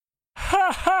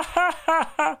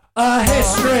A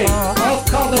history of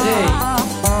comedy.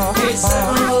 It's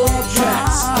several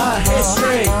objects. A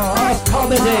history of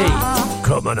comedy.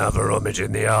 Come and have a rummage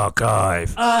in the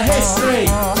archive. A history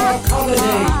of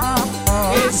comedy.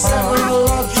 It's several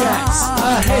objects.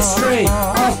 A history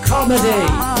of comedy.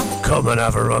 Come and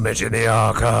have a rummage in the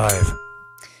archive.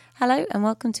 Hello and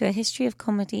welcome to A History of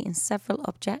Comedy in Several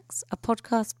Objects, a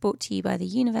podcast brought to you by the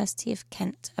University of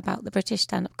Kent about the British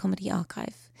Stand-Up Comedy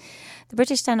Archive. The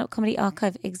British Stand-Up Comedy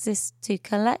Archive exists to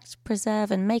collect,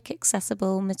 preserve and make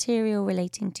accessible material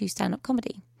relating to stand-up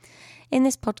comedy. In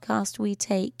this podcast, we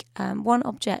take one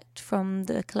object from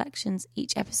the collections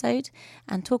each episode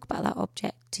and talk about that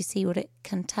object to see what it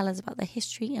can tell us about the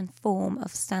history and form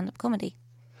of stand-up comedy.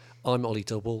 I'm Ollie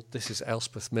Double, this is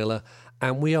Elspeth Miller,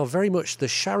 and we are very much the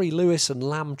Shari Lewis and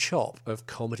Lamb Chop of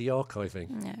comedy archiving.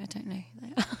 No, I don't know.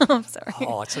 I'm sorry.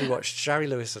 Oh, I tell you what, Shari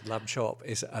Lewis and Lamb Chop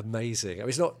is amazing. I mean,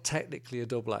 it's not technically a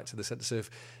double act in the sense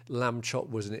of Lamb Chop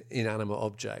was an inanimate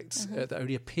object that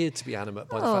only appeared to be animate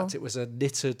by the fact it was a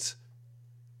knitted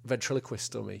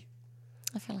ventriloquist dummy.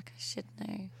 I feel like I should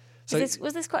know. So,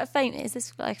 was this quite a famous? Is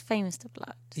this like a famous double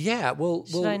act? Yeah, well,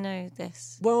 should I know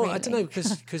this? Well, really? I don't know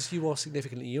because you are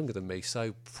significantly younger than me,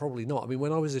 so probably not. I mean,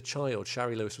 when I was a child,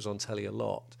 Shari Lewis was on telly a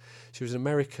lot. She was an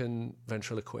American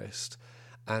ventriloquist,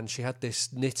 and she had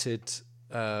this knitted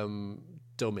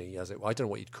dummy, as it. I don't know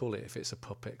what you'd call it if it's a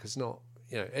puppet, because not.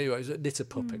 You know, anyway, it was a knitted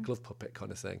puppet, glove puppet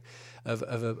kind of thing, of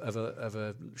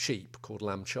a sheep called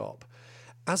Lamb Chop.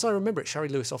 As I remember it, Shari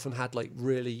Lewis often had like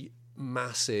really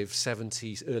massive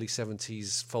 70s, early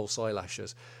 70s false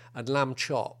eyelashes, and Lamb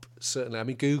Chop certainly. I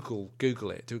mean, Google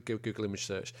it. Do a Google image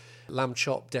search. Lamb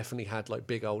Chop definitely had like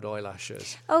big old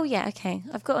eyelashes. Oh yeah, okay.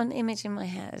 I've got an image in my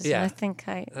head. Yeah, I think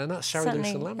and that's Shari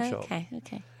Lewis and Lamb Chop.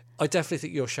 Okay. I definitely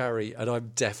think you're Shari, and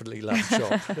I'm definitely Lamb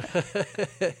Chop.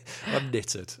 I'm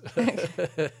knitted.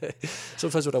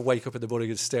 Sometimes when I wake up in the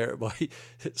morning and stare at my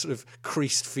sort of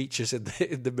creased features in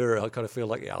the mirror, I kind of feel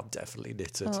like, yeah, I'm definitely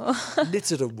knitted. Oh.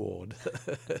 Knitted and worn.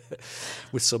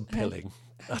 With some pilling.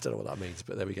 I don't know what that means,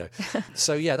 but there we go.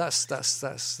 So yeah, that's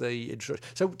the intro.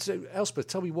 So Elspeth,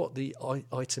 tell me what the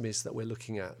item is that we're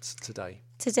looking at today.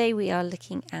 Today we are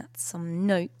looking at some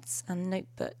notes and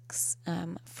notebooks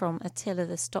from Attila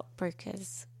the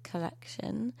Stockbroker's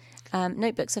collection.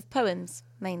 Notebooks of poems,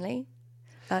 mainly.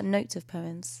 Notes of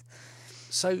poems.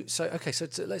 So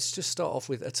let's just start off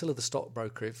with Attila the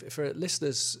Stockbroker. If for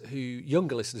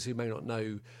younger listeners who may not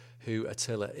know who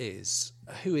Attila is,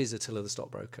 who is Attila the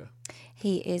Stockbroker?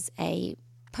 He is a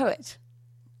poet,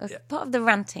 part of the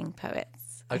ranting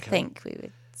poets, I think we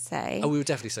would say. Oh, we would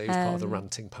definitely say he was part of the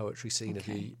ranting poetry scene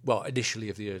initially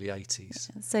of the early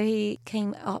 80s. So he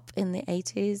came up in the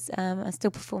 80s and still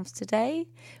performs today.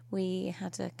 We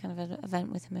had a kind of an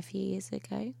event with him a few years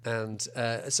ago. And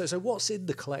so what's in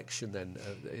the collection then,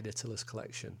 in Attila's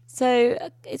collection? So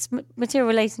it's material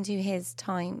relating to his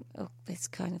time, or his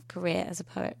kind of career as a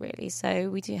poet, really. So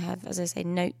we do have, as I say,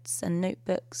 notes and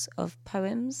notebooks of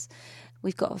poems.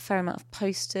 We've got a fair amount of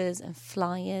posters and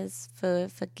flyers for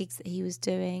gigs that he was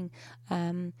doing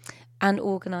and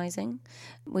organising.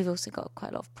 We've also got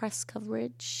quite a lot of press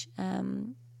coverage,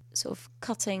 sort of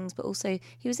cuttings, but also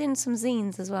he was in some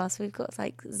zines as well. So we've got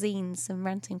like zines, some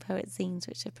ranting poet zines,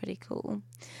 which are pretty cool.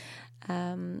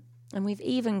 And we've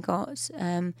even got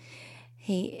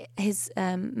his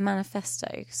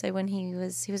manifesto. So when he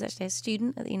was actually a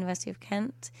student at the University of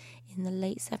Kent in the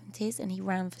late 70s, and he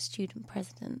ran for student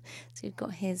president. So we've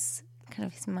got his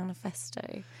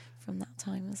manifesto from that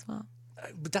time as well.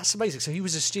 But that's amazing. So he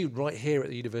was a student right here at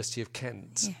the University of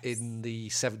Kent in the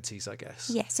 70s, I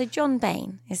guess. Yeah, so John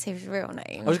Bain is his real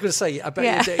name. I was going to say, I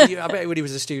bet when he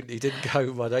was a student, he didn't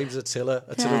go, my name's Attila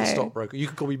the Stockbroker. You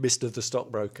can call me Mr. the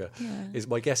Stockbroker. Yeah. Is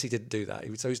my guess he didn't do that.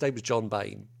 So his name was John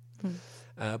Bain.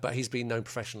 But he's been known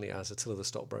professionally as Attila the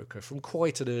Stockbroker from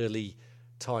quite an early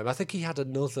time. I think he had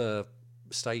another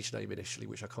stage name initially,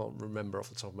 which I can't remember off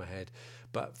the top of my head,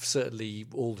 but certainly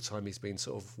all the time he's been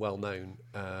sort of well known.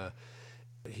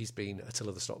 He's been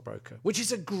Attila the Stockbroker, which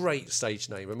is a great stage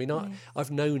name. I mean, I've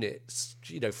known it,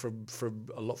 from for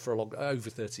a long over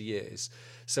 30 years,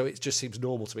 so it just seems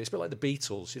normal to me. It's a bit like the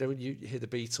Beatles. When you hear the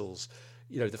Beatles,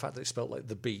 the fact that it's spelled like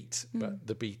the beat, but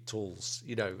the Beatles,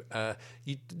 you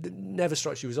never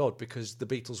strikes you as odd because the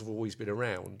Beatles have always been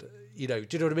around. Do you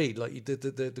know what I mean? Like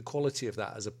the quality of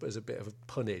that as a bit of a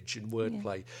punnage and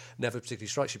wordplay never particularly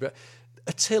strikes you. But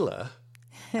Attila,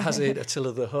 as in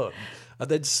Attila the Hun, and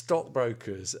then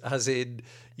stockbrokers, as in,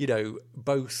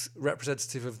 both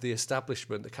representative of the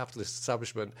establishment, the capitalist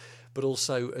establishment, but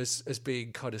also as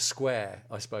being kind of square,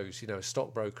 I suppose. A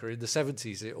stockbroker in the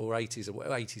 70s or 80s, or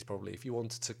 80s probably, if you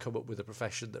wanted to come up with a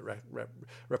profession that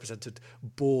represented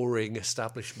boring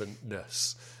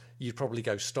establishmentness, you'd probably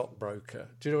go stockbroker.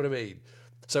 Do you know what I mean?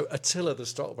 So Attila the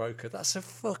Stockbroker, that's a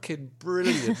fucking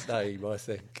brilliant name, I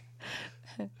think.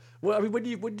 Well, I mean,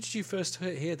 when did you first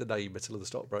hear the name Attila the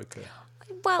Stockbroker?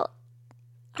 Well,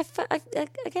 I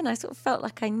sort of felt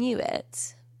like I knew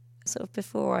it sort of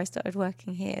before I started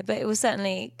working here, but it was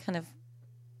certainly kind of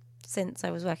since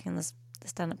I was working on the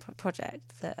stand-up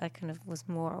project that I kind of was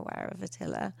more aware of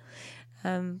Attila.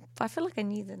 But I feel like I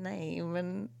knew the name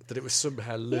and that it was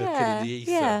somehow lurking in the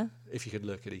ether. Yeah. If you can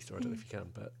lurk in ether, I don't know if you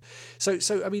can. But so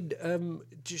I mean,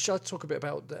 shall I talk a bit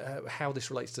about how this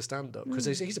relates to stand-up? Because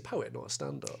he's a poet, not a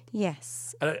stand-up.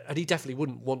 Yes. And he definitely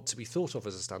wouldn't want to be thought of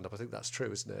as a stand-up. I think that's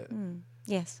true, isn't it?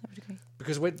 Yes, I would agree.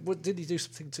 Because didn't he do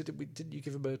something didn't you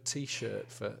give him a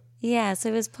T-shirt for? Yeah,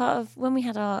 so as part of when we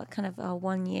had our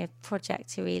 1-year project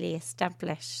to really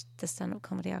establish the stand-up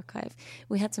comedy archive,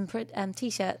 we had some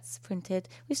T-shirts printed.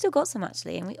 We've still got some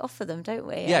actually, and we offer them, don't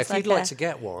we? Yeah, if you'd like to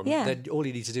get one, then all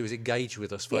you need to do is engage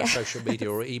with us via social media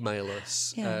or email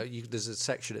us. Yeah. There's a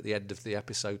section at the end of the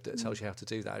episode that tells you how to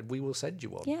do that, and we will send you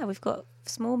one. Yeah, we've got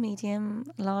small, medium,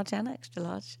 large, and extra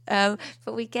large.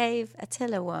 But we gave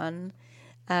Attila one,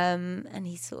 and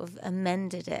he sort of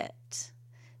amended it.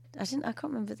 I can't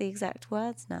remember the exact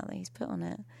words now that he's put on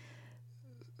it.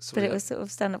 But it was sort of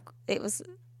stand-up. It was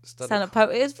stand-up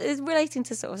poetry. It's relating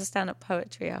to sort of a stand-up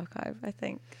poetry archive, I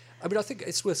think. I mean, I think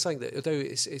it's worth saying that although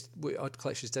our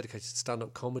collection is dedicated to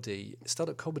stand-up comedy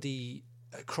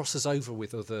crosses over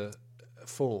with other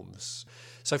forms.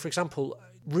 So, for example,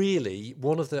 really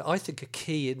I think a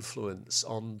key influence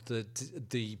on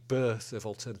the birth of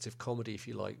alternative comedy, if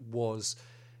you like, was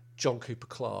John Cooper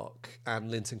Clarke and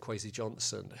Linton Kwesi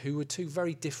Johnson, who were two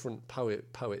very different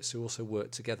poets who also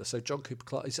worked together. So John Cooper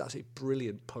Clarke is actually a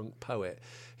brilliant punk poet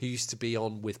who used to be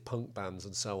on with punk bands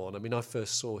and so on. I mean, I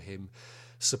first saw him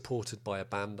supported by a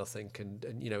band, I think, and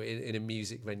in a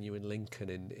music venue in Lincoln,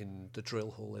 in the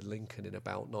Drill Hall in Lincoln in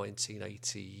about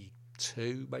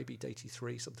 1982, maybe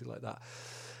 83, something like that.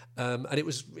 And it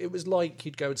was like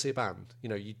you'd go and see a band.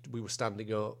 We were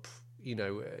standing up,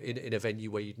 in a venue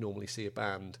where you'd normally see a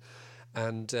band,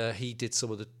 and he did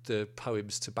some of the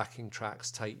poems to backing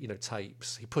tracks,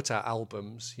 tapes. He put out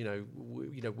albums,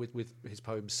 with his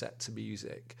poems set to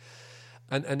music.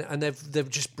 And they're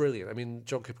just brilliant. I mean,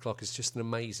 John Cooper Clarke is just an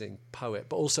amazing poet,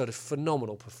 but also a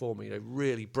phenomenal performer.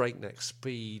 Really breakneck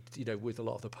speed. With a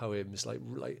lot of the poems,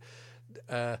 and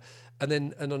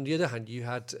on the other hand, you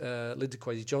had Linton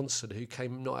Kwesi Johnson, who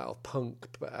came not out of punk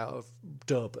but out of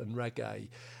dub and reggae,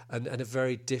 and a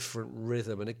very different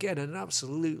rhythm. And again, an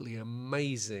absolutely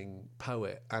amazing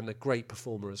poet and a great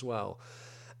performer as well.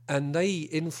 And they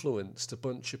influenced a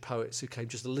bunch of poets who came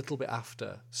just a little bit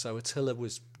after. So Attila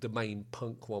was the main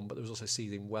punk one, but there was also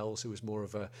Seething Wells, who was more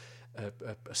of a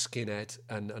skinhead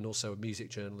and also a music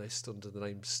journalist under the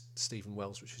name Stephen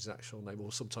Wells, which is his actual name,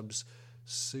 or sometimes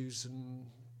Susan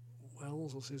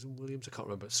Wells or Susan Williams, I can't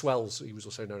remember. Swells, he was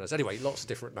also known as. Anyway, lots of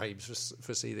different names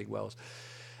for Seething Wells.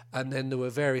 And then there were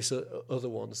various other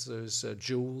ones. There was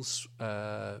Jules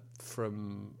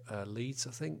from Leeds,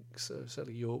 I think, so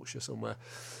certainly Yorkshire somewhere,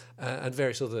 and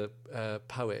various other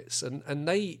poets. And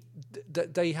they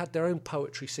had their own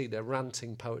poetry scene, their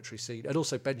ranting poetry scene, and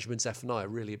also Benjamin Zephaniah,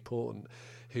 really important,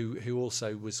 who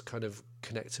also was kind of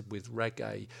connected with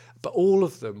reggae. But all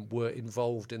of them were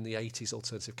involved in the 80s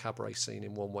alternative cabaret scene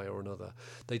in one way or another.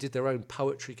 They did their own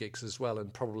poetry gigs as well,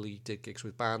 and probably did gigs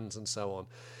with bands and so on.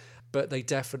 But they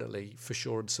definitely, for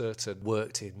sure and certain,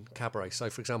 worked in cabaret. So,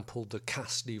 for example, the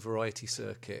Cast New Variety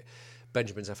circuit,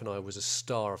 Benjamin Zephaniah was a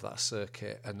star of that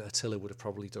circuit, and Attila would have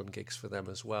probably done gigs for them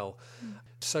as well.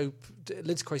 So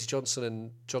Linton Kwesi Johnson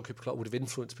and John Cooper Clarke would have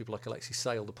influenced people like Alexei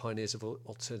Sale, the pioneers of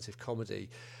alternative comedy,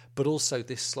 but also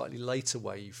this slightly later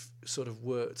wave sort of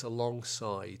worked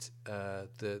alongside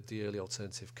the early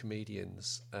alternative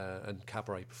comedians and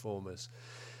cabaret performers.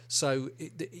 So,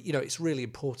 it's really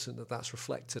important that that's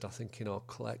reflected, I think, in our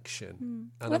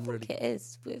collection. And I think it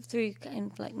is, through kind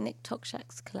of like Nick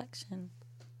Tokshak's collection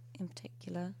in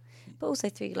particular, but also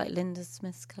through like Linda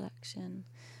Smith's collection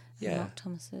and Mark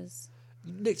Thomas's.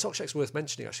 Nick Tokshak's worth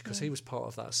mentioning, actually, because he was part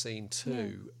of that scene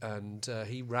too. Yeah. And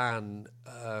he ran,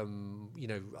 I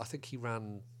think he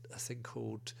ran a thing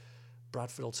called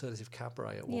Bradford Alternative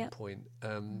Cabaret at one point.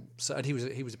 So, and he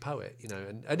was a poet,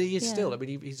 and he is still. I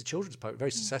mean, he's a children's poet,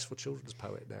 very successful children's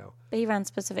poet now. But he ran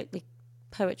specifically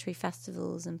poetry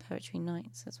festivals and poetry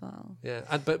nights as well. Yeah,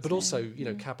 and but also, you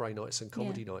know, cabaret nights and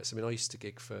comedy nights. I mean, I used to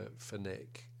gig for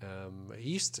Nick. He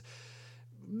used to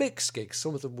mix gigs.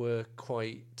 Some of them were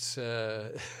quite,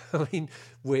 I mean,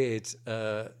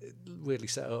 weirdly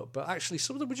set up, but actually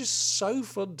some of them were just so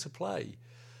fun to play.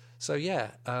 So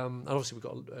yeah, and obviously we've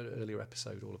got an earlier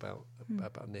episode all about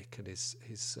Nick and his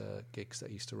gigs that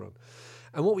he used to run.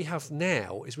 And what we have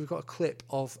now is we've got a clip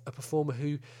of a performer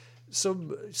who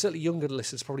some certainly younger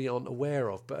listeners probably aren't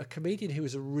aware of, but a comedian who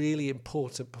was a really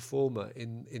important performer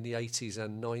in the 80s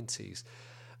and 90s,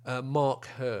 Mark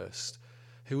Hurst,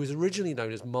 who was originally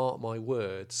known as Mark My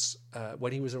Words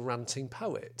when he was a ranting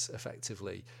poet,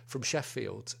 effectively, from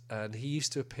Sheffield. And he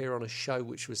used to appear on a show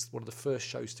which was one of the first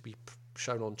shows to be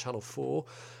shown on Channel 4,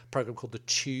 a programme called The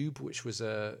Tube, which was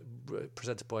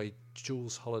presented by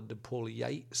Jules Holland and Paula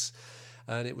Yates.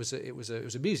 And it was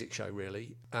a music show,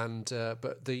 really. And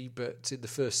but in the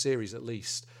first series, at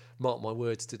least, Mark My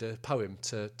Words did a poem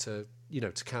to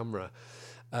camera.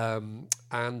 And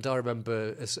I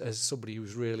remember as somebody who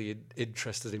was really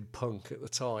interested in punk at the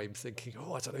time, thinking,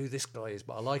 I don't know who this guy is,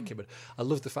 but I like him. And I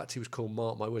love the fact he was called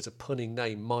Mark My Words, a punning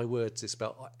name. My Words is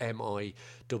spelled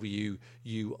MIWURDZ,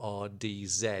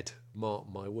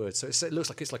 Mark My Words. So it looks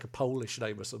like it's like a Polish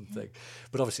name or something,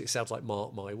 but obviously it sounds like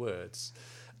Mark My Words.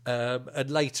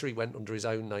 And later he went under his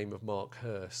own name of Mark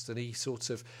Hurst, and he sort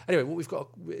of... Anyway, what we've got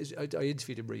is I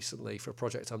interviewed him recently for a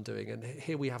project I'm doing, and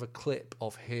here we have a clip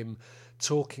of him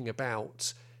talking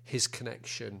about his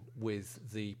connection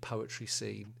with the poetry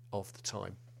scene of the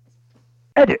time.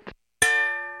 Edit.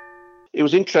 It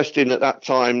was interesting at that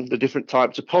time, the different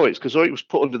types of poets, because though it was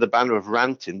put under the banner of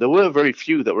ranting, there were very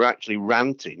few that were actually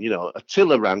ranting. You know,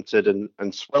 Attila ranted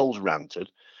and Swells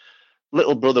ranted.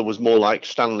 Little Brother was more like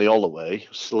Stanley Holloway,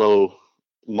 slow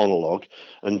monologue,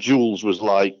 and Jules was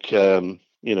like, some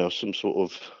sort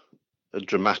of a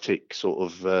dramatic sort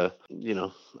of, her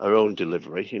own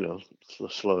delivery,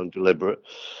 slow and deliberate.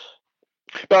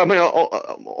 But I mean,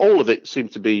 all of it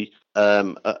seemed to be, a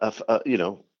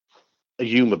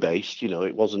humour based.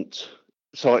 It wasn't.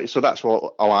 So that's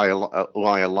what I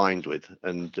aligned with,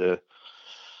 and but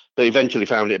eventually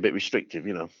found it a bit restrictive,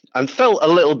 and felt a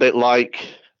little bit like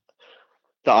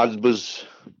that I was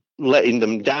letting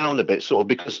them down a bit, sort of,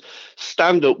 because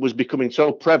stand-up was becoming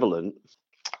so prevalent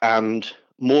and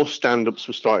more stand-ups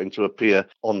were starting to appear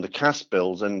on the cast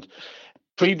bills. And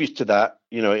previous to that,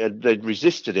 they'd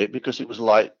resisted it because it was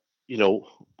like, the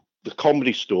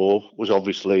Comedy Store was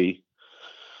obviously,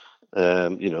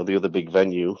 the other big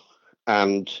venue,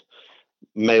 and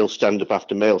male stand-up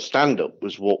after male stand-up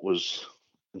was what was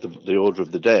the order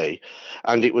of the day.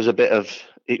 And it was a bit of,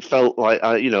 it felt like,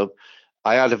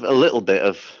 I had a little bit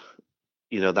of,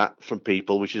 that from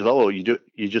people, which is,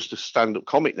 you're just a stand-up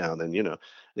comic now then, and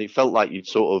it felt like you'd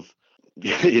sort of,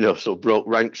 sort of broke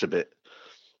ranks a bit.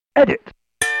 Edit.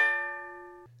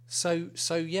 So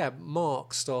yeah,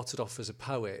 Mark started off as a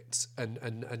poet and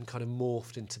kind of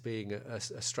morphed into being a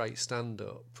straight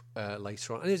stand-up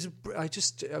later on. And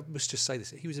I must just say this,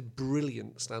 he was a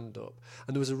brilliant stand-up.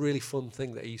 And there was a really fun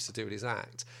thing that he used to do in his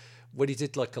act. When he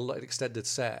did like an extended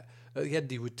set, at the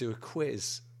end he would do a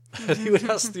quiz. And he would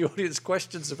ask the audience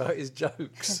questions about his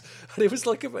jokes, and it was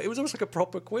almost like a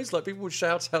proper quiz. Like people would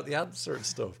shout out the answer and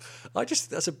stuff.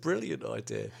 That's a brilliant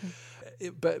idea. He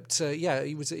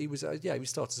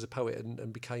started as a poet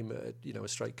and became a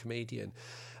straight comedian.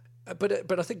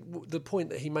 But I think the point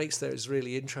that he makes there is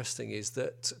really interesting. Is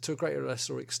that to a greater or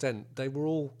lesser extent they were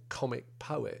all comic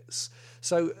poets.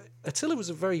 So Attila was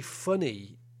a very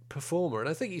funny performer, and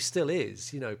I think he still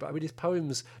is, but I mean his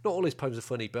poems, not all his poems are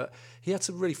funny, but he had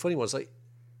some really funny ones. Like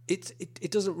it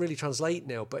doesn't really translate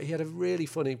now, but he had a really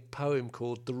funny poem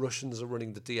called "The Russians Are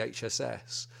Running the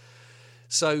DHSS."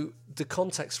 So the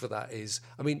context for that is,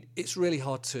 I mean, it's really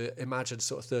hard to imagine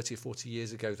sort of 30 or 40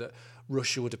 years ago that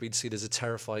Russia would have been seen as a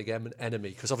terrifying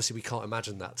enemy, because obviously we can't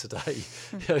imagine that today.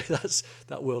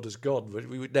 That world is gone.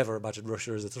 We would never imagine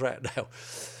Russia as a threat now.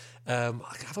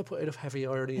 Have I put enough heavy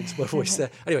irony into my voice there?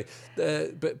 Anyway,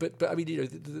 but I mean,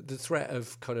 the threat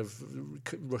of kind of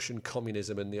Russian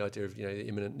communism and the idea of the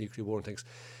imminent nuclear war and things.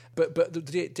 But the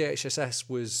DHSS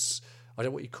was, I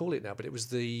don't know what you call it now, but it was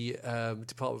the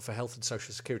Department for Health and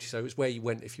Social Security. So it was where you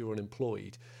went if you were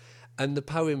unemployed. And the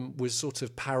poem was sort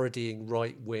of parodying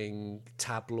right-wing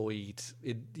tabloid,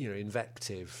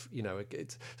 invective. So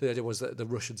the idea was that the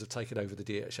Russians have taken over the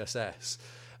DHSS.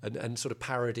 And sort of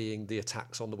parodying the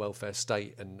attacks on the welfare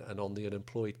state and on the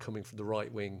unemployed coming from the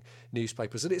right-wing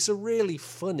newspapers. And it's a really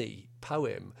funny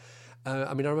poem.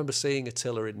 I mean, I remember seeing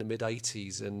Attila in the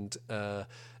mid-'80s, and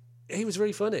He was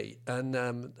really funny, and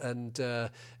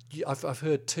I've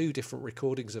heard 2 different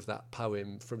recordings of that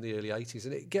poem from the early 80s,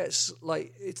 and it gets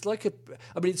like, it's like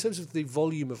in terms of the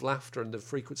volume of laughter and the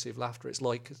frequency of laughter, it's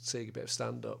like seeing a bit of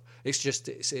stand-up. It's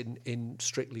in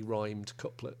strictly rhymed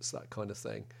couplets, that kind of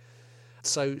thing.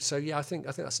 So yeah, I think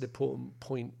that's an important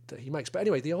point that he makes. But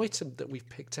anyway, the item that we've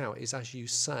picked out is, as you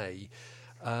say,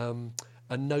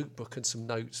 a notebook and some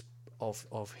notes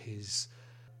of his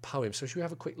poem. So should we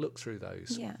have a quick look through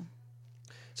those? Yeah.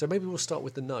 So maybe we'll start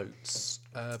with the notes,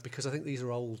 because I think these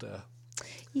are older.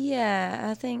 Yeah,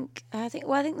 I think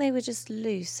they were just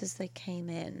loose as they came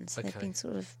in, so they've been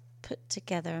sort of put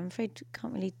together. I'm afraid we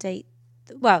can't really date.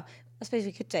 Well, I suppose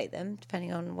we could date them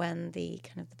depending on when the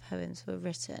poems were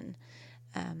written,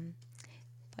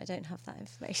 but I don't have that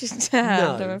information to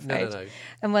hand. I'm afraid. No.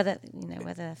 And whether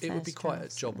it would be quite a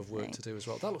job of work to do as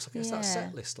well. That looks like that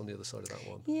set list on the other side of that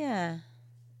one. Yeah.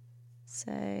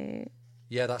 So.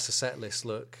 Yeah, that's a set list.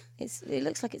 Look, it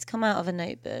looks like it's come out of a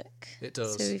notebook. It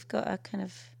does. So we've got a kind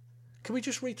of. Can we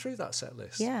just read through that set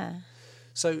list? Yeah.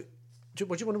 So, do you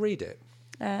want to read it?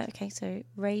 Okay. So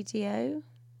radio,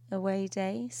 away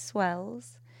day,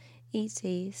 swells, ET,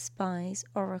 spies,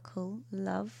 oracle,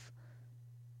 love.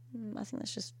 I think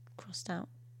that's just crossed out.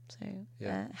 So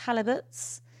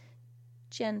halibuts,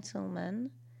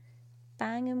 gentleman,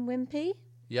 bang and wimpy.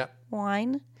 Yeah.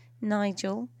 Wine,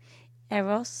 Nigel,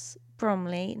 Eros.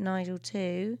 Bromley, Nigel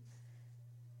 2.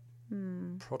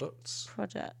 Products,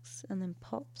 and then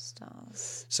pop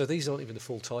stars. So these aren't even the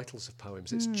full titles of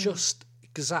poems. It's just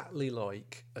exactly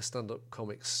like a stand-up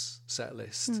comics set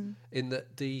list, in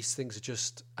that these things are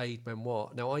just aid memoir.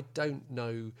 Now, I don't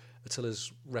know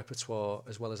Attila's repertoire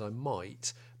as well as I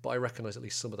might, but I recognise at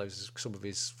least some of those as some of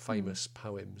his famous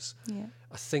poems. Yeah.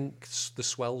 I think the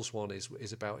Swells one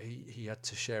is about he had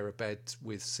to share a bed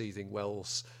with seething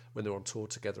wells when they were on tour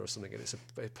together or something, and it's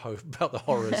a poem about the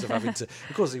horrors of having to.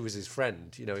 Of course, he was his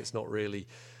friend. It's not really.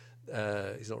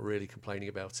 He's not really complaining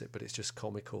about it, but it's just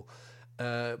comical.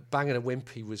 Bang and a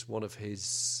Wimpy was one of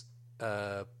his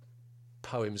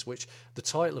poems, which the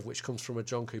title of which comes from a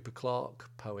John Cooper Clarke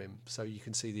poem, so you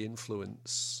can see the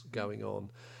influence going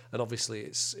on. And obviously,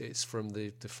 it's from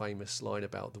the famous line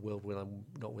about the world when I'm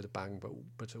not with a bang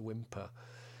but a whimper.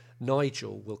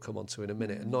 Nigel we'll come on to in a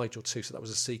minute, and Nigel too. So that was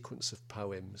a sequence of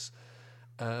poems.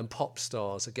 And Pop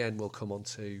Stars again we'll come on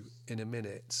to in a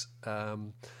minute.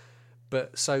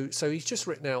 But so he's just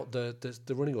written out the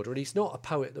running order, and he's not a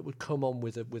poet that would come on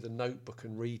with a notebook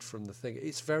and read from the thing.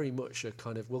 It's very much a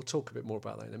kind of, we'll talk a bit more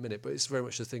about that in a minute, but it's very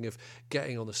much the thing of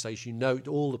getting on the stage.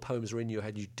 All the poems are in your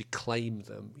head. You declaim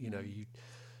them.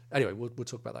 Anyway, we'll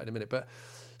talk about that in a minute. But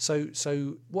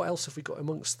so what else have we got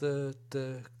amongst the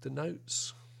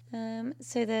notes?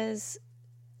 So there's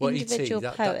individual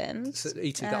poems. That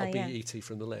would be E.T.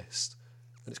 from the list,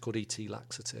 and it's called E.T.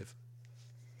 Laxative.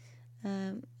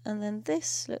 And then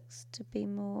this looks to be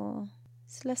more.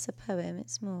 It's less a poem.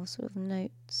 It's more sort of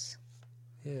notes.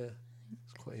 Yeah,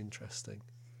 it's quite interesting.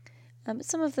 But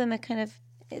some of them are kind of.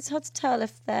 It's hard to tell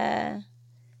if they're.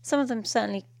 Some of them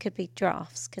certainly could be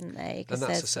drafts, couldn't they? Because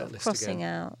there's sort of crossing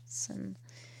outs,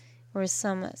 whereas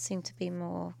some seem to be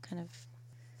more kind of.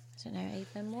 I don't know, aid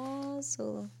memoirs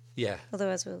or. Yeah. Although,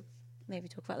 as we'll maybe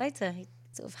talk about later, he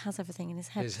sort of has everything in his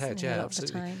head. Yeah,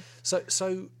 absolutely.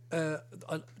 So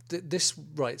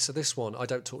this one, I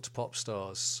Don't Talk to Pop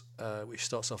Stars, which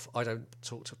starts off, I don't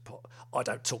talk to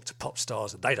pop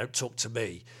stars, and they don't talk to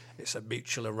me. It's a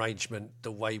mutual arrangement,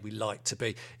 the way we like to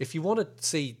be. If you want to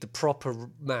see the proper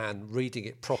man reading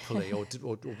it properly or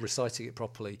reciting it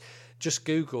properly, just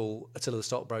Google Attila the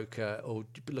Stockbroker or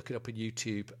look it up on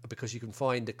YouTube, because you can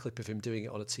find a clip of him doing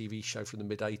it on a TV show from the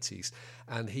mid-'80s,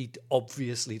 and he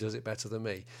obviously does it better than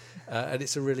me. And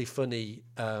it's a really funny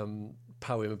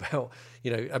poem about,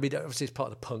 obviously it's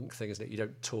part of the punk thing, isn't it? You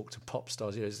don't talk to pop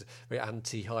stars. It's very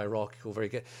anti-hierarchical,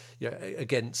 very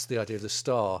against the idea of the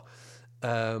star.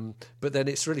 But then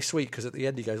it's really sweet, because at the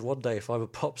end he goes, one day if I'm a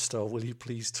pop star, will you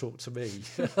please talk to me?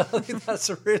 I think that's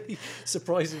a really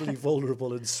surprisingly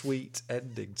vulnerable and sweet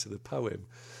ending to the poem.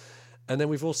 And then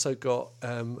we've also got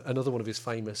another one of his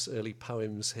famous early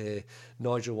poems here,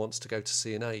 Nigel Wants to Go to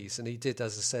C&A's. And he did,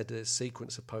 as I said, a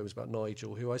sequence of poems about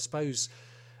Nigel, who I suppose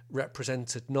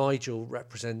Nigel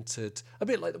represented a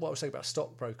bit like what I was saying about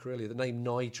Stockbroker earlier. The name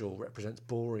Nigel represents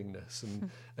boringness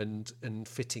and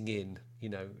fitting in,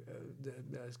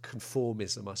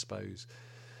 conformism, I suppose.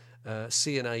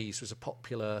 C&A's was a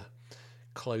popular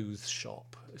clothes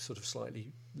shop, sort of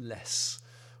slightly less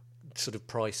sort of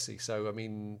pricey. So, I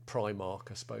mean,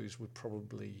 Primark, I suppose, would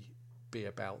probably be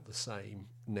about the same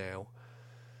now.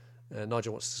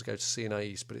 Nigel wants to go to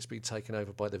CNA's, but it's been taken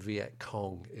over by the Viet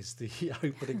Cong, is the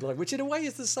opening line, which in a way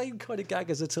is the same kind of gag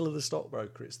as Attila the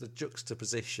Stockbroker. It's the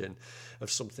juxtaposition of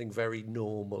something very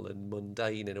normal and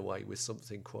mundane in a way with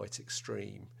something quite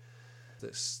extreme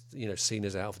that's, seen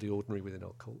as out of the ordinary within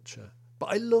our culture.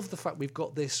 But I love the fact we've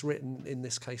got this written, in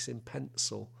this case, in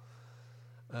pencil,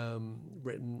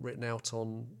 written out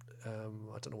on,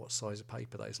 I don't know what size of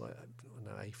paper that is, like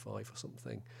A5 or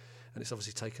something. And it's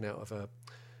obviously taken out of a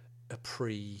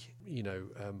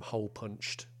hole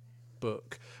punched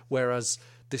book, whereas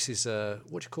this is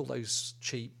what do you call those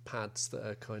cheap pads that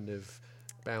are kind of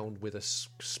bound with a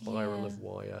spiral of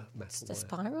wire, metal wire?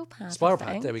 Spiral pad. Spiral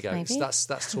pad. There we go. Maybe.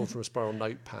 That's torn from a spiral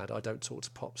notepad. I don't talk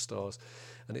to pop stars,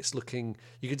 and it's looking.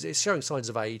 It's showing signs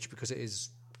of age because it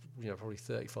is, probably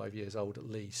 35 years old at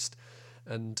least,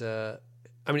 and.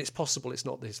 It's possible it's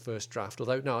not his first draft,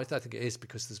 although no, I don't think it is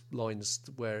because there's lines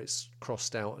where it's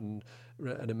crossed out and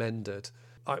amended.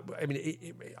 I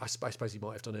suppose he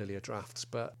might have done earlier drafts,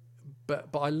 but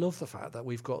I love the fact that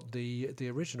we've got the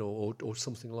original or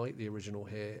something like the original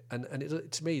here, and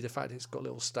to me the fact it's got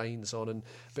little stains on and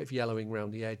a bit of yellowing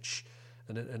around the edge,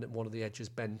 and one of the edges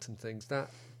bent and things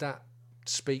that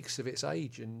speaks of its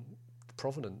age and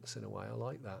provenance in a way. I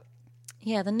like that.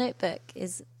 Yeah, the notebook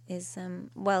is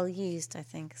well used, I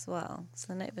think, as well.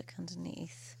 So the notebook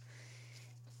underneath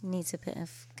needs a bit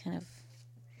of kind of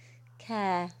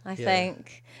care, I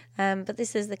think. But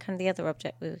this is the other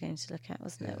object we were going to look at,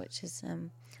 wasn't it? Which is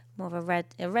more of a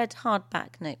red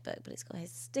hardback notebook, but it's got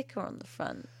his sticker on the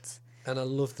front. And I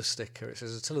love the sticker. It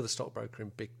says Attila the Stockbroker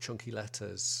in big chunky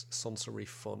letters, sans serif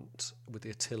font, with the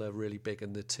Attila really big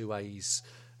and the two A's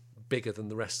bigger than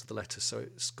the rest of the letters, so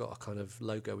it's got a kind of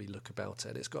logo-y look about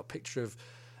it. It's got a picture of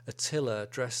Attila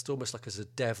dressed almost like as a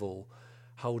devil,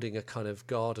 holding a kind of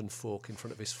garden fork in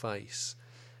front of his face.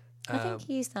 I think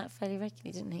he used that fairly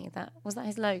regularly, didn't he? Was that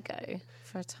his logo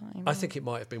for a time? I think it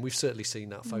might have been. We've certainly seen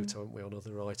that photo, haven't we, on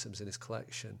other items in his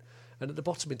collection. And at the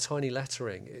bottom in tiny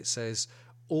lettering, it says,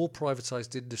 all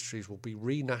privatised industries will be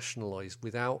renationalised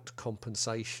without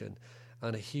compensation,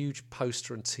 and a huge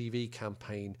poster and TV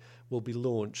campaign will be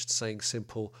launched saying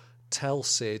simple, tell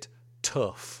Sid,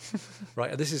 tough.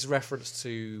 Right, and this is reference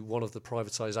to one of the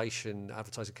privatisation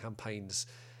advertising campaigns.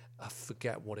 I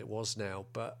forget what it was now,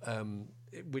 but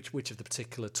which of the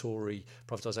particular Tory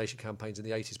privatisation campaigns in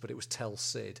the 80s, but it was Tell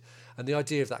Sid. And the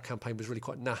idea of that campaign was really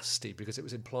quite nasty because it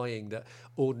was implying that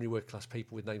ordinary working-class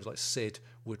people with names like Sid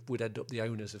would end up the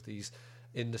owners of these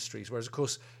industries, whereas of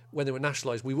course when they were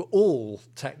nationalised we were all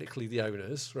technically the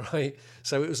owners, right?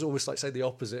 So it was almost like, say, the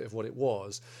opposite of what it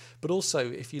was. But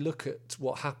also if you look at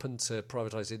what happened to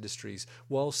privatised industries,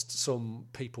 whilst some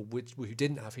people who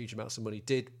didn't have huge amounts of money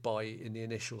did buy in the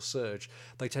initial surge,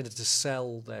 they tended to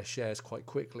sell their shares quite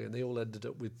quickly and they all ended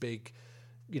up with big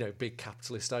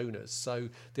capitalist owners. So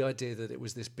the idea that it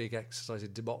was this big exercise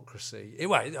in democracy,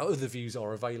 other views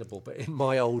are available, but in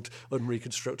my old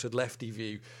unreconstructed lefty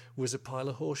view, was a pile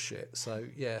of horse shit. So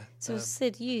yeah. So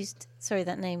Sid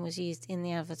that name was used in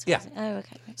the advertising. Yeah. Oh,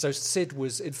 okay. Right. So Sid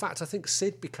was, in fact, I think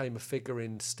Sid became a figure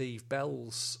in Steve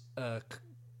Bell's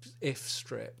If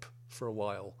strip for a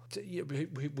while.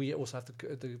 We also have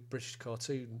the British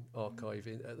Cartoon Archive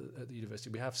at the university.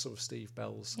 We have sort of Steve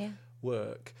Bell's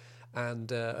work.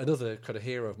 And another kind of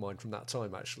hero of mine from that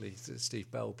time, actually,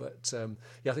 Steve Bell. But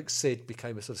I think Sid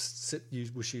became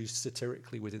was used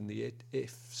satirically within the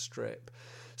If strip.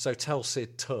 So tell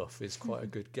Sid tough is quite a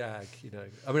good gag,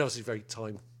 obviously very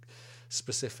time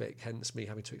specific, hence me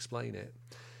having to explain it.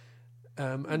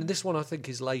 And this one I think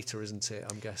is later, isn't it?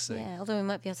 I'm guessing. Yeah, although we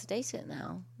might be able to date it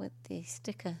now with the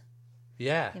sticker.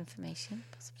 Information.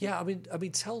 Possibly. Yeah, I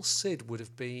mean, Tell Sid would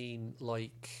have been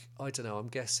like, I don't know, I'm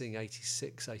guessing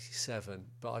 86, 87,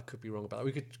 but I could be wrong about that.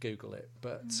 We could Google it.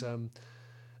 But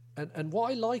and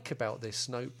what I like about this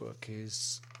notebook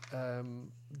is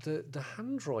the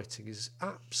handwriting is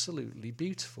absolutely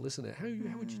beautiful, isn't it? How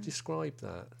would you describe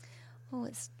that? Oh,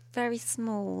 it's very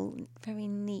small, very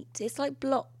neat. It's like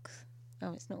block.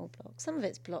 Oh, it's not all block. Some of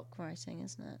it's block writing,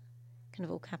 isn't it? Kind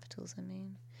of all capitals, I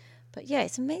mean. But yeah,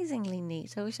 it's amazingly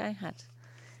neat. I wish I had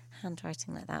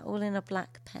handwriting like that, all in a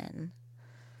black pen.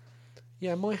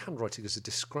 Yeah, my handwriting is a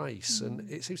disgrace,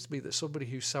 and it seems to me that somebody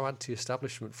who's so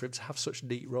anti-establishment, for him to have such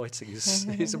neat writing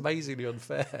is amazingly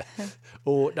unfair.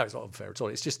 Or no, it's not unfair at all.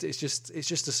 It's just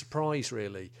a surprise,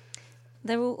 really.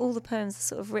 They're all the poems are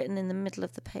sort of written in the middle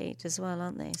of the page as well,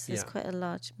 aren't they? So there's quite a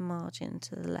large margin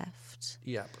to the left.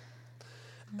 Yep.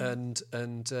 And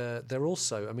they're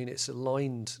also, I mean, it's a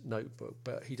lined notebook,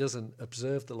 but he doesn't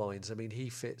observe the lines. I mean, he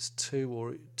fits 2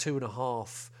 or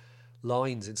 2.5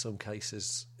 lines in some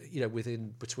cases,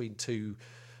 between two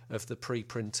of the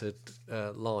pre-printed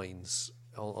lines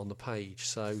on the page.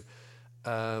 So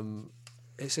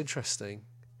it's interesting.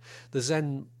 The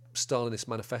Zen Stalinist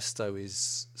Manifesto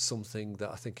is something that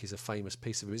I think is a famous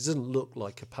piece of it. It doesn't look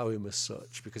like a poem as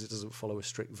such because it doesn't follow a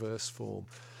strict verse form,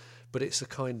 but it's a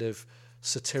kind of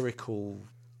satirical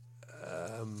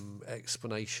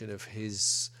explanation of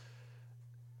his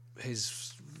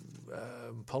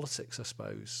politics, I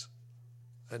suppose.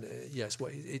 And yes,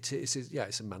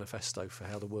 it's a manifesto for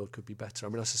how the world could be better. I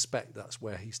mean, I suspect that's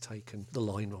where he's taken the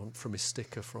line on from his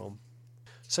sticker from.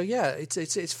 So yeah,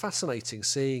 it's fascinating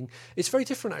seeing. It's very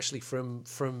different actually from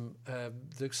some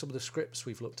of the scripts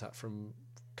we've looked at from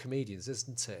comedians,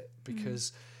 isn't it?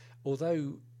 Because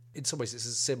although in some ways it's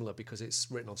similar because it's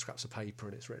written on scraps of paper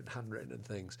and it's written handwritten and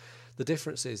things, the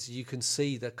difference is you can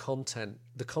see the content.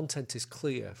 The content is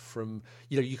clear from,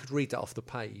 you could read that off the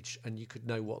page and you could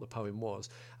know what the poem was,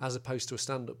 as opposed to a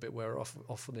stand-up bit where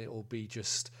often it will be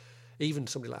just, even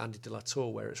somebody like Andy de la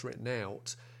Tour where it's written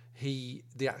out.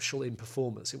 The actual in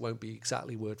performance, it won't be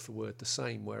exactly word for word the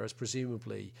same, whereas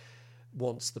presumably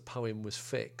once the poem was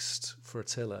fixed for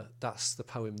Attila, that's the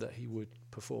poem that he would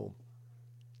perform.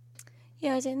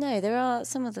 Yeah, I don't know. There are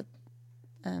some of the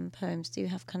poems do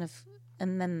have kind of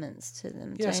amendments to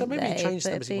them. Yeah, so maybe he changed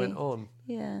them as he went on.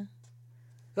 Yeah.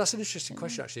 That's an interesting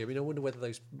question, actually. I mean, I wonder whether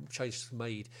those changes were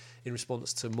made in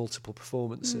response to multiple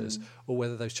performances or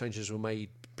whether those changes were made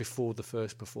before the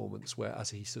first performance, where as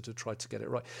he sort of tried to get it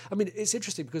right. I mean, it's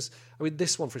interesting because,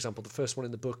 this one, for example, the first one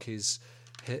in the book is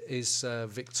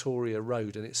Victoria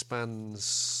Road, and it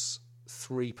spans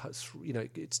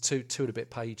it's two and a bit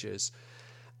pages.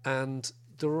 And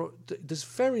there's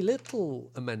very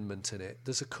little amendment in it.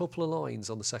 There's a couple of lines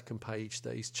on the second page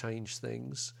that he's changed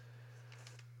things.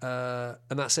 And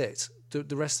that's it.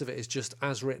 The rest of it is just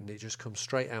as written. It just comes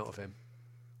straight out of him.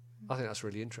 I think that's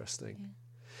really interesting. Yeah.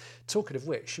 Talking of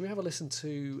which, should we have a listen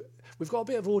to? We've got a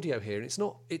bit of audio here, and it's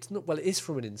not. Well, it is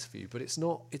from an interview, but it's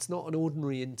not an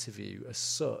ordinary interview as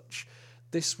such.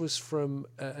 This was from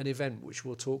an event which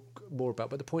we'll talk more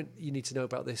about. But the point you need to know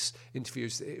about this interview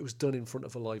is that it was done in front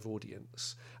of a live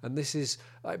audience, and this is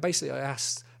basically I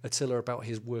asked Attila about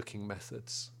his working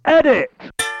methods. Edit!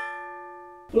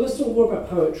 Well, let's talk more about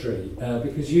poetry,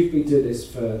 because you've been doing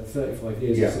this for 35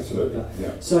 years or something like that.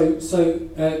 Yeah. So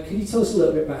can you tell us a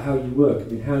little bit about how you work? I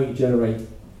mean, how you generate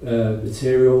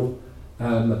material,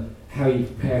 how you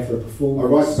prepare for a performance? I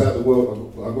write about the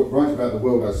world. I write about the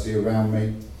world I see around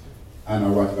me, and I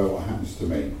write about what happens to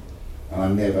me. And I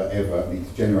never ever need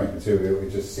to generate material.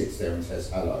 It just sits there and says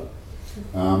hello.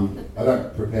 I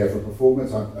don't prepare for a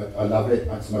performance. I love it.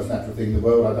 It's the most natural thing in the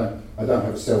world. I don't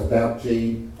have a self-doubt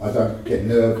gene. I don't get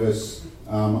nervous.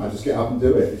 I just get up and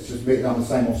do it. It's just me. I'm the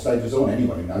same off stage as on.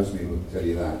 Anyone who knows me will tell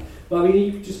you that. But I mean,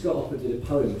 you just got up and did a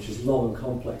poem which is long and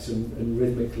complex and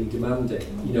rhythmically demanding.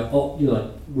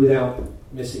 Like without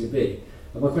missing a beat.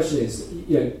 And my question is,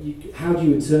 how do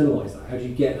you internalise that? How do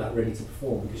you get that ready to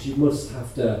perform? Because you must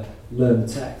have to learn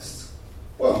the text.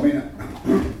 Well, I mean.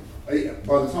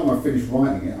 By the time I finish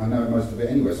writing it, I know most of it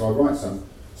anyway. So I write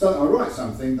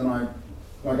something, then I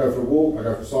go for a walk, I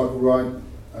go for a cycle ride,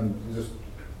 and just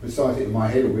recite it in my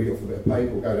head, or read it off a bit of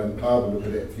paper, or go down the pub and look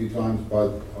at it a few times. By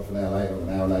half an hour later, or an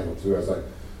hour later, or 2 hours later,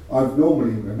 I've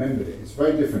normally remembered it. It's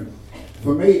very different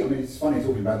for me. I mean, it's funny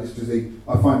talking about this because I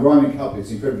find rhyming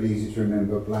couplets incredibly easy to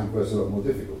remember. Blank verse a lot more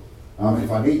difficult. If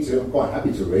I need to, I'm quite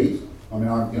happy to read. I mean,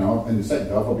 in the second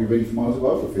half, I'll be reading from my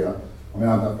autobiography. I mean,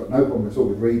 I've got no problem at all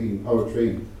with reading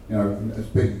poetry. You don't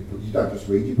just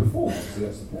read, you perform. So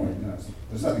that's the point.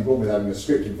 There's nothing wrong with having a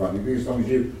script in front of you, as long as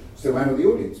you still handle the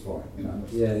audience fine.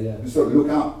 Yeah. And sort of look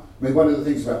up. I mean, one of the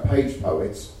things about page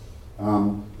poets,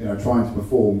 trying to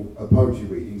perform poetry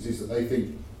readings, is that they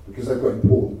think because they've got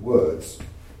important words,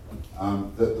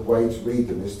 that the way to read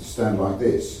them is to stand like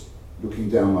this, looking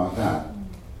down like that,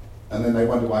 and then they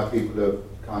wonder why people are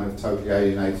kind of totally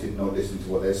alienated, not listening to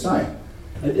what they're saying.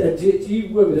 Do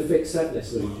you work with a fixed set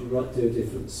list, or do you do a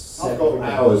different set? I've got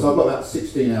hours. I've got about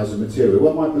 16 hours of material.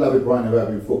 What my beloved Brighton and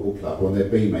Albion Football Club on their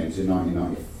B-mains in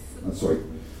 1995.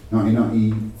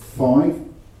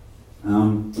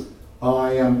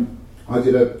 I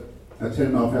did a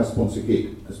 10.5-hour sponsored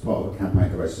gig as part of a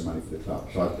campaign to raise some money for the club.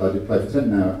 So I did play for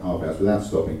 10.5 hours without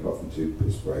stopping, apart from 2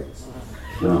 piss breaks,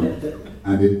 and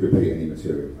didn't repeat any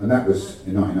material. And that was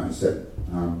in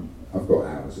 1997. I've got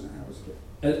hours and hours of it.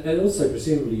 And also,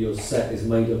 presumably, your set is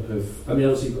made up of. I mean,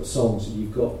 obviously you've got songs and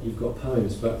you've got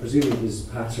poems, but presumably there's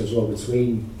patter as well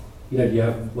between. You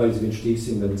have ways of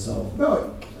introducing them and so on.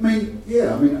 No, I mean,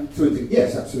 yeah,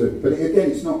 yes, absolutely. But again,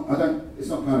 it's not. I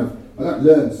don't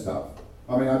learn stuff.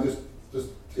 I mean,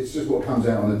 it's It's just what comes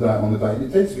out on the day. And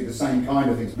it tends to be the same kind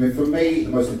of things. I mean, for me, the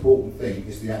most important thing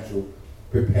is the actual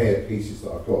prepared pieces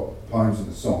that I've got, poems and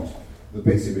the songs. The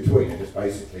bits in between are just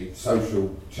basically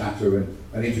social chatter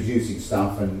and introducing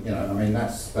stuff, and I mean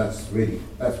that's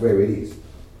where it is.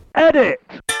 Edit.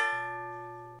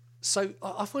 So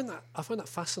I find that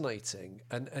fascinating,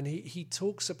 and he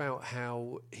talks about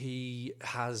how he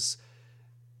has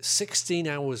 16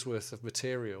 hours worth of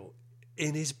material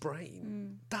in his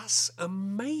brain. That's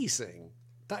amazing.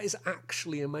 That is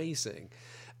actually amazing.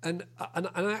 And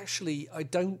actually, I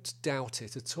don't doubt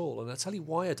it at all. And I'll tell you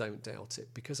why I don't doubt it.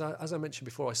 Because, as I mentioned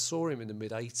before, I saw him in the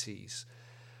mid-'80s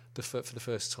for the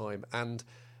first time. And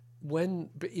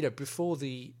when, before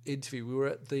the interview, we were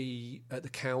at the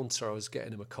counter. I was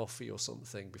getting him a coffee or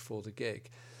something before the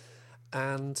gig.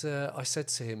 And I said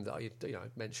to him that I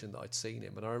mentioned that I'd seen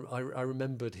him. And I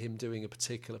remembered him doing a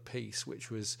particular piece, which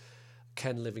was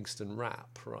Ken Livingstone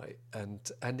rap, right?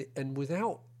 And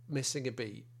without missing a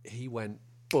beat, he went,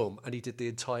 boom, and he did the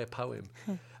entire poem.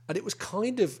 And it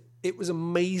was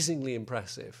amazingly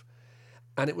impressive,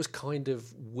 and it was kind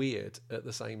of weird at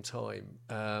the same time,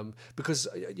 because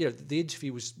the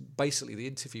interview was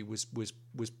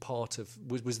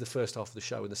the first half of the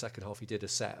show, and the second half he did a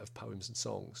set of poems and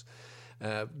songs.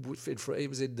 It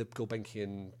was in the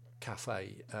Gulbenkian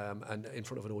Cafe, and in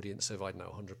front of an audience of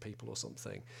 100 people or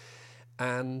something,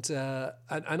 and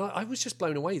I was just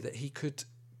blown away that he could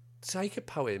take a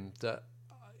poem that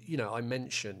I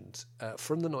mentioned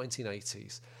from the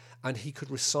 1980s, and he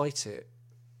could recite it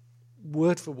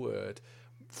word for word,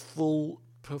 full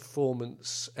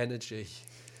performance energy.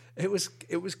 It was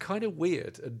kind of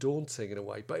weird and daunting in a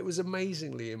way, but it was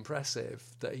amazingly impressive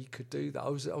that he could do that. I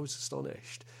was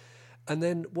astonished. And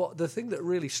then the thing that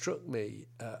really struck me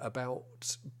about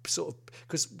sort of,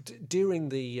 because during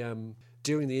the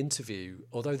interview,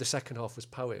 although the second half was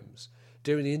poems,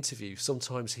 during the interview,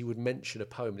 sometimes he would mention a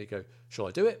poem and he'd go, "Shall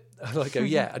I do it?" And I'd go,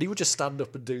 "Yeah." And he would just stand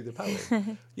up and do the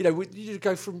poem. You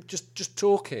go from just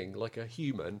talking like a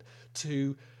human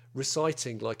to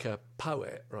reciting like a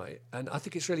poet, right? And I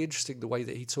think it's really interesting the way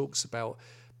that he talks about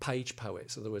page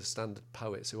poets, in other words, standard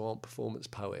poets who aren't performance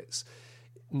poets,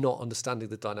 not understanding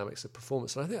the dynamics of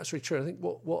performance. And I think that's really true. I think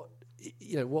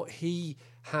what he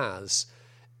has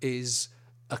is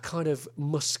a kind of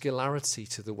muscularity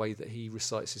to the way that he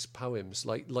recites his poems.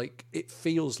 Like it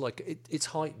feels like it's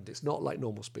heightened. It's not like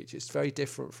normal speech. It's very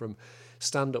different from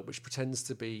stand-up, which pretends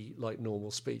to be like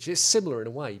normal speech. It's similar in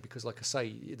a way because, like I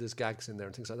say, there's gags in there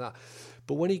and things like that.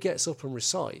 But when he gets up and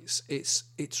recites, it's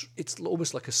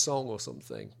almost like a song or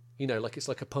something. Like it's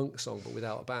like a punk song but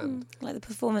without a band. Like the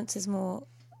performance is more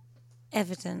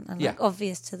evident and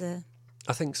obvious to the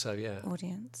I think so, yeah.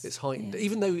 Audience. It's heightened,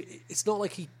 even though it's not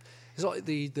like it's like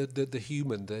the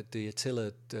human, the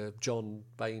Attila, John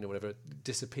Bain or whatever,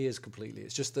 disappears completely.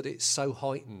 It's just that it's so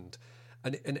heightened,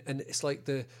 and it's like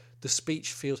the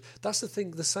speech feels. That's the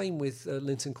thing. The same with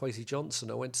Linton Kwesi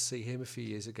Johnson. I went to see him a few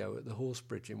years ago at the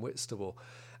Horsebridge in Whitstable,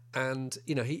 and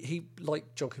he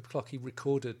like John Cooper Clarke, he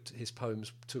recorded his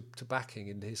poems to backing,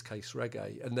 in his case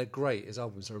reggae, and they're great. His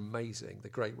albums are amazing. They're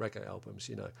great reggae albums,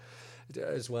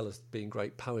 as well as being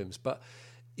great poems, but.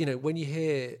 When you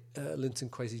hear Linton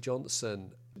Kwesi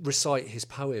Johnson recite his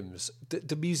poems,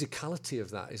 the musicality of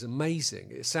that is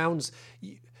amazing. It sounds,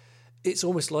 it's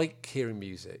almost like hearing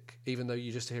music, even though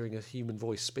you're just hearing a human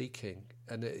voice speaking.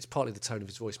 And it's partly the tone of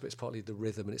his voice, but it's partly the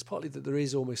rhythm, and it's partly that there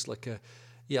is almost like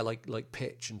like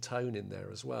pitch and tone in there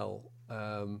as well.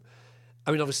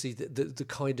 Obviously, the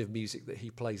kind of music that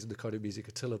he plays and the kind of music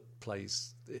Attila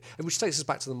plays, and which takes us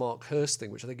back to the Mark Hurst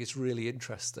thing, which I think is really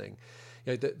interesting.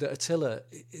 That Attila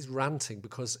is ranting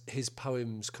because his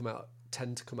poems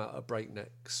tend to come out at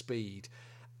breakneck speed,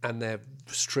 and they're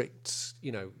strict,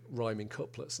 rhyming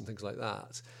couplets and things like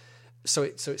that. So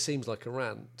it seems like a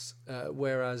rant.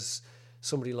 Whereas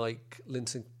somebody like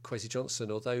Linton Kwesi Johnson,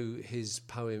 although his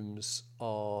poems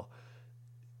are,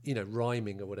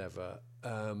 rhyming or whatever,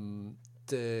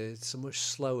 there's a much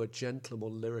slower, gentler, more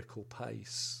lyrical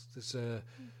pace. There's a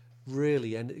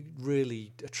really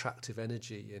attractive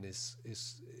energy in his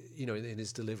in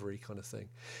his delivery kind of thing.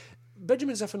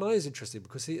 Benjamin Zephaniah is interesting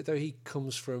because though he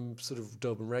comes from sort of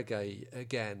dub and reggae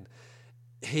again,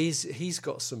 he's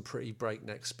got some pretty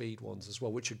breakneck speed ones as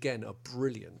well, which again are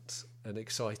brilliant and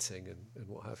exciting and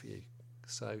what have you.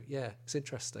 So yeah, it's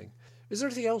interesting. Is there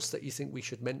anything else that you think we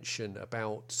should mention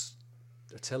about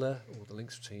Attila, or the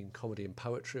links between comedy and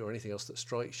poetry, or anything else that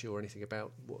strikes you, or anything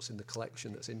about what's in the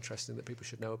collection that's interesting that people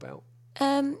should know about?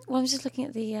 Well, I'm just looking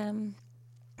at the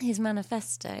his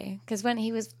manifesto, because when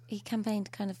he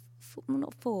campaigned kind of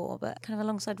not for, but kind of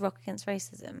alongside Rock Against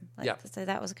Racism. Yeah. So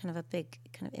that was kind of a big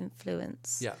kind of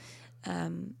influence. Yeah.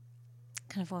 Kind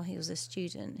of while he was a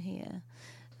student here.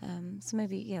 So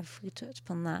maybe, if we could touch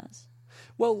upon that.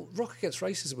 Well, Rock Against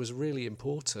Racism was really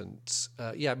important.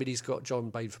 He's got John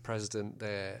Bain for president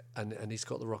there, and he's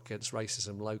got the Rock Against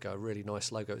Racism logo, a really nice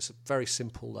logo. It's a very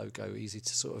simple logo, easy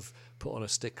to sort of put on a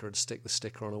sticker and stick the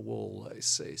sticker on a wall.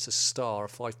 It's a star, a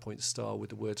 5-point star with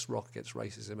the words Rock Against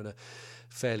Racism in a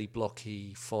fairly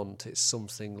blocky font. It's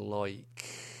something like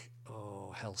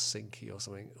Helsinki or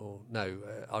something, or no,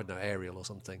 I don't know, Arial or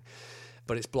something.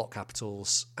 But it's block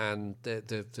capitals, and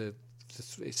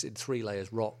it's in 3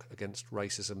 layers: rock against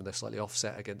racism, and they're slightly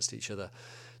offset against each other.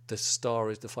 The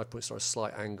 5-point star is a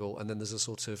slight angle, and then there's a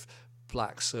sort of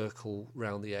black circle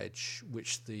round the edge,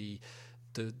 which the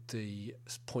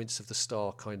points of the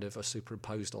star kind of are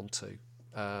superimposed onto.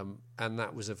 And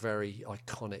that was a very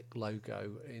iconic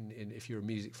logo. In if you're a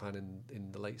music fan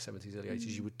in the late 70s, early 80s,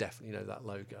 you would definitely know that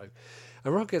logo.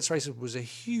 And Rock Against Racism was a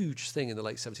huge thing in the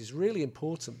late 70s, really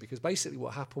important, because basically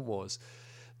what happened was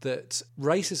that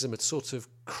racism had sort of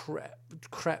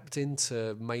crept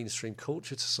into mainstream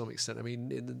culture to some extent. I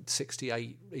mean, in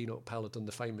 '68, Enoch Powell had done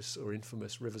the famous or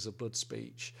infamous Rivers of Blood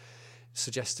speech,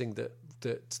 suggesting that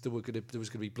there was going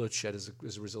to be bloodshed as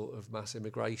a result of mass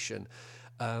immigration.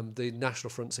 The National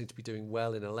Front seemed to be doing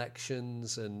well in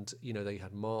elections, and they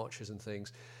had marches and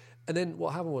things. And then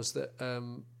what happened was that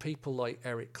people like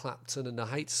Eric Clapton, and I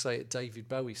hate to say it, David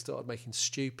Bowie, started making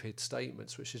stupid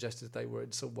statements which suggested they were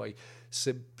in some way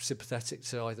sympathetic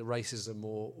to either racism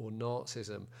or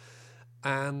Nazism.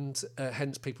 And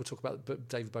hence people talk about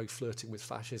David Bowie flirting with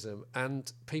fascism.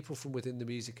 And people from within the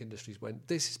music industries went,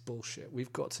 this is bullshit.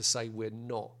 We've got to say we're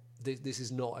not. This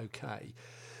is not okay.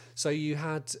 So you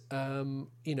had,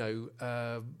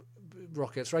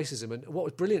 Rock Against Racism. And what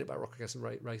was brilliant about Rock Against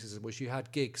Racism was you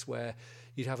had gigs where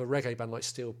you'd have a reggae band like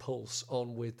Steel Pulse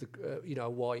on with, a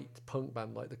white punk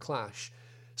band like The Clash,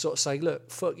 sort of saying,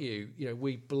 look, fuck you,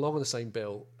 we belong on the same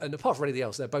bill. And apart from anything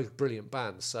else, they're both brilliant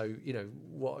bands. So,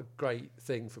 what a great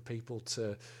thing for people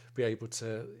to be able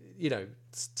to,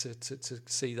 to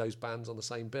see those bands on the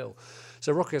same bill.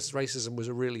 So Rock Against Racism was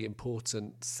a really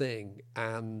important thing.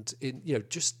 And,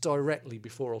 just directly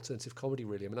before alternative comedy,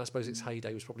 really. I mean, I suppose its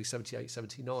heyday was probably 78,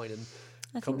 79,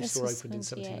 and Comedy Store opened in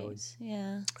 79.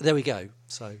 Yeah. There we go.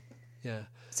 So, yeah.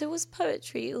 So was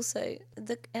poetry also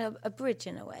a bridge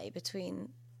in a way between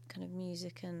kind of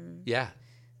music and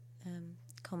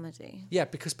comedy? Yeah,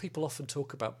 because people often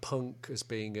talk about punk as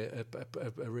being a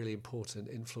really important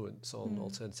influence on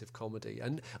alternative comedy,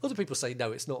 and other people say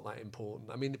no, it's not that important.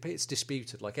 I mean, it's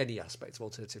disputed like any aspect of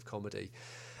alternative comedy,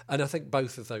 and I think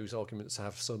both of those arguments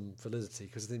have some validity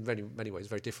because in many ways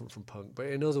very different from punk, but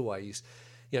in other ways,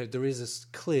 there is a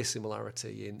clear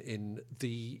similarity in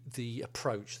the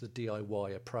approach, the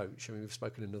DIY approach. I mean, we've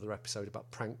spoken in another episode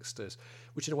about Pranksters,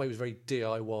 which in a way was a very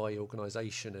DIY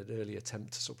organisation, an early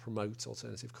attempt to sort of promote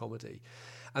alternative comedy.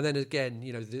 And then again,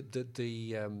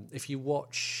 if you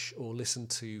watch or listen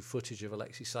to footage of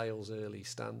Alexei Sayle's early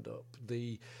stand-up,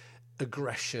 the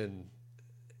aggression,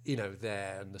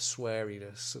 there, and the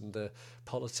sweariness and the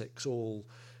politics all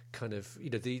kind of,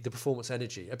 the performance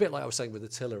energy, a bit like I was saying with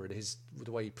Attila and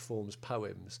the way he performs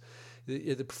poems,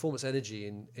 the performance energy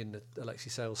in Alexei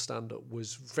Sayle's stand-up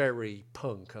was very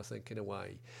punk, I think, in a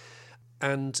way.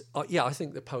 And I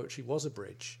think that poetry was a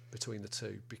bridge between the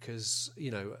two because,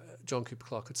 John Cooper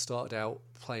Clarke had started out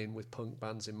playing with punk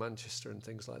bands in Manchester and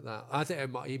things like that. I think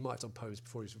he might have done poems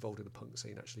before he was involved in the punk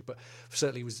scene, actually, but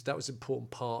certainly that was an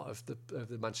important part of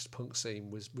the Manchester punk scene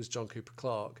was John Cooper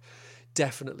Clarke.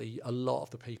 Definitely a lot of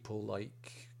the people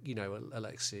like,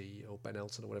 Alexei or Ben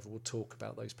Elton or whatever will talk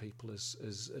about those people as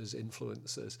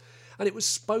influencers. And it was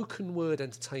spoken word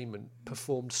entertainment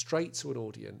performed straight to an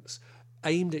audience,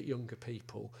 aimed at younger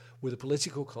people with a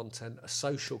political content, a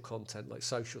social content, like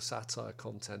social satire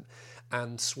content,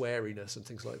 and sweariness and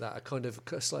things like that, a kind of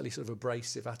a slightly sort of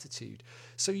abrasive attitude.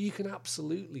 So you can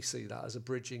absolutely see that as a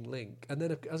bridging link. And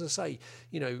then, as I say,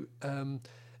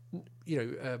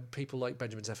 people like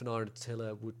Benjamin Zephaniah and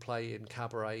Attila would play in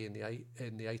cabaret in the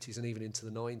 80s and even into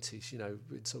the 90s,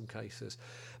 in some cases.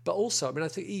 But also, I mean, I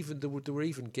think even there were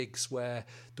even gigs where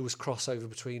there was crossover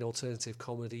between alternative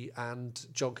comedy and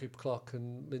John Cooper Clarke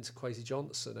and Linton Kwesi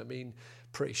Johnson. I mean,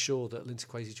 pretty sure that Linton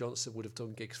Kwesi Johnson would have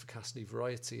done gigs for Cassidy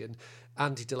Variety, and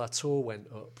Andy de la Tour went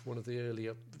up, one of the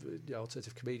earlier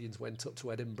alternative comedians, went up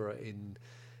to Edinburgh in,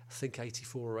 I think,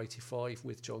 84 or 85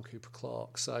 with John Cooper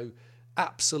Clarke. So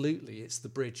absolutely, it's the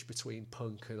bridge between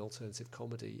punk and alternative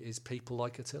comedy is people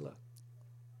like Attila.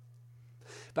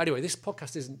 But anyway, this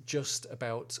podcast isn't just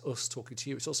about us talking to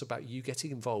you. It's also about you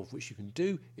getting involved, which you can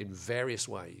do in various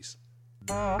ways.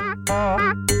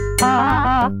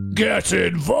 Get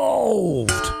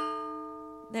involved!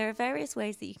 There are various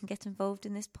ways that you can get involved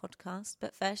in this podcast,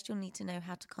 but first you'll need to know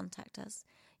how to contact us.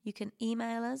 You can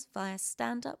email us via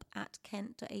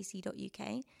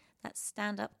standup@kent.ac.uk. That's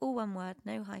standup, all one word,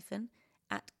 no hyphen,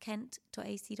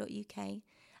 @kent.ac.uk.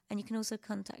 And you can also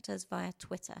contact us via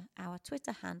Twitter. Our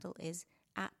Twitter handle is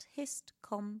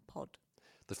 @histcompod.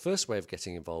 The first way of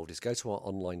getting involved is go to our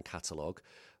online catalogue,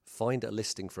 find a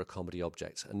listing for a comedy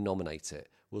object and nominate it.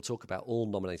 We'll talk about all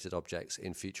nominated objects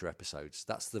in future episodes.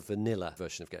 That's the vanilla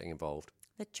version of getting involved.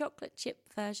 The chocolate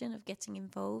chip version of getting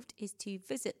involved is to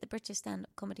visit the British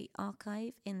Stand-Up Comedy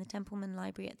Archive in the Templeman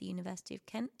Library at the University of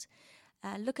Kent.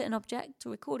 Look at an object,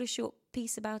 record a short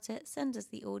piece about it, send us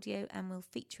the audio and we'll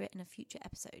feature it in a future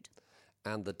episode.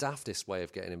 And the daftest way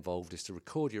of getting involved is to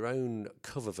record your own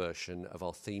cover version of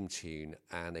our theme tune,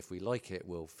 and if we like it,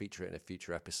 we'll feature it in a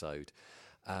future episode.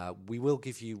 We will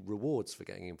give you rewards for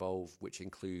getting involved, which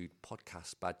include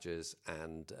podcast badges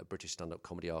and British Stand-Up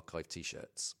Comedy Archive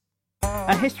t-shirts.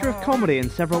 A History of Comedy in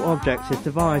Several Objects is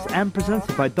devised and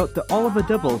presented by Dr. Oliver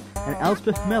Double and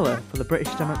Elspeth Miller for the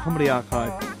British Stand-Up Comedy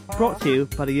Archive, brought to you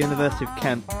by the University of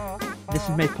Kent. This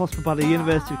is made possible by the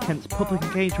University of Kent's Public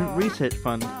Engagement Research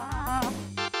Fund.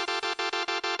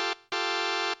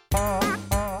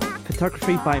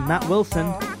 Photography by Matt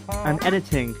Wilson, and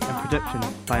editing and production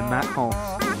by Matt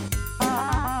Hoss.